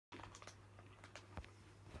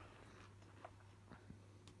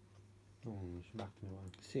she's backing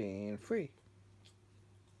away. Scene 3.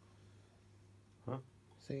 Huh?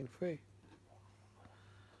 Scene 3.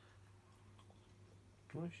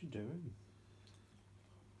 What is she doing?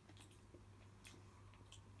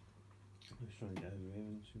 He's trying to get over here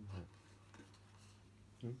and somehow.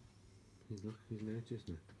 He's noticed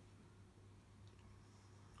me.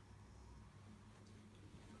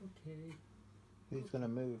 Okay. He's gonna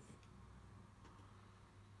move.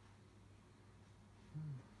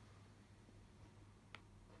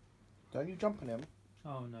 Don't you jump on him?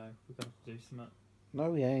 Oh no, we're gonna have to do something. No,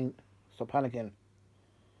 we ain't. Stop panicking.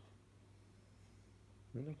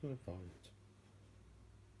 We're not going to fight.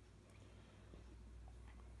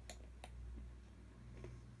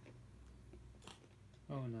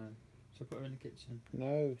 Oh no. So put her in the kitchen.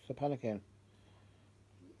 No, stop panicking.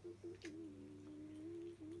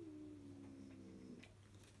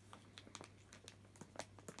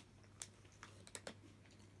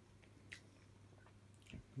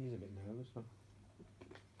 He's a bit nervous, huh?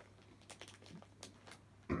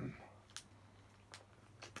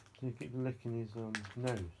 Does he keep licking his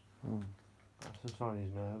nose? Mm. That's a sign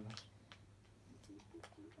he's nervous.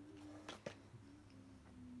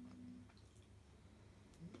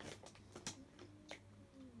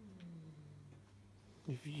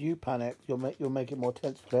 If you panic, you'll make it more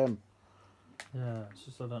tense for him. Yeah, it's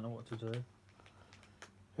just I don't know what to do.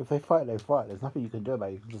 If they fight, they fight. There's nothing you can do about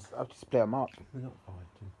it. You can just have to split them up. We're not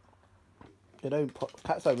fighting. They don't.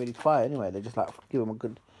 Cats don't really fight anyway. They just like give them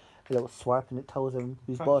a little swipe, and it tells them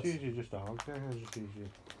who's Cats boss. usually just dogs. They just usually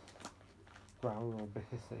growl or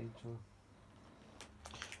hiss at each other.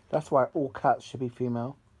 That's why all cats should be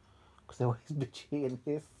female, because they're always bitchy and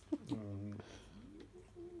hiss.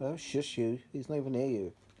 Oh, shush you. He's not even near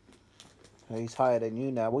you. Oh, he's higher than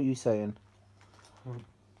you now. What are you saying?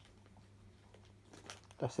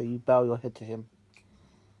 That's how you bow your head to him.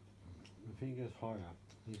 If he goes higher,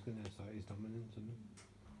 he's going to say he's dominant, isn't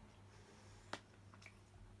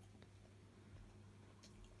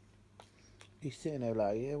he? He's sitting there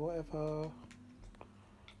like, yeah, whatever.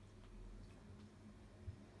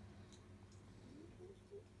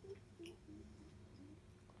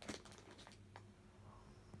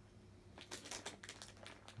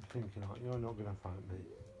 I'm thinking, like, you're not going to fight me.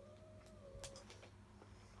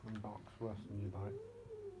 And box worse than you bite.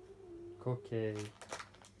 Cookie.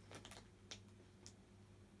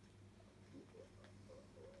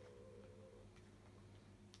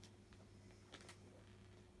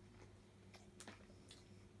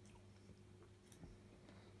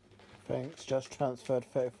 Thanks. Just transferred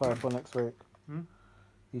 35 for next week. Hmm?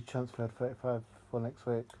 You transferred 35 for next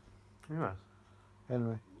week. Who has?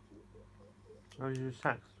 Henry. Oh, you just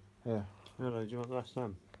text? Yeah. Hello, do you want the last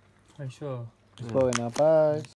time? Are you sure? It's going now. Bye.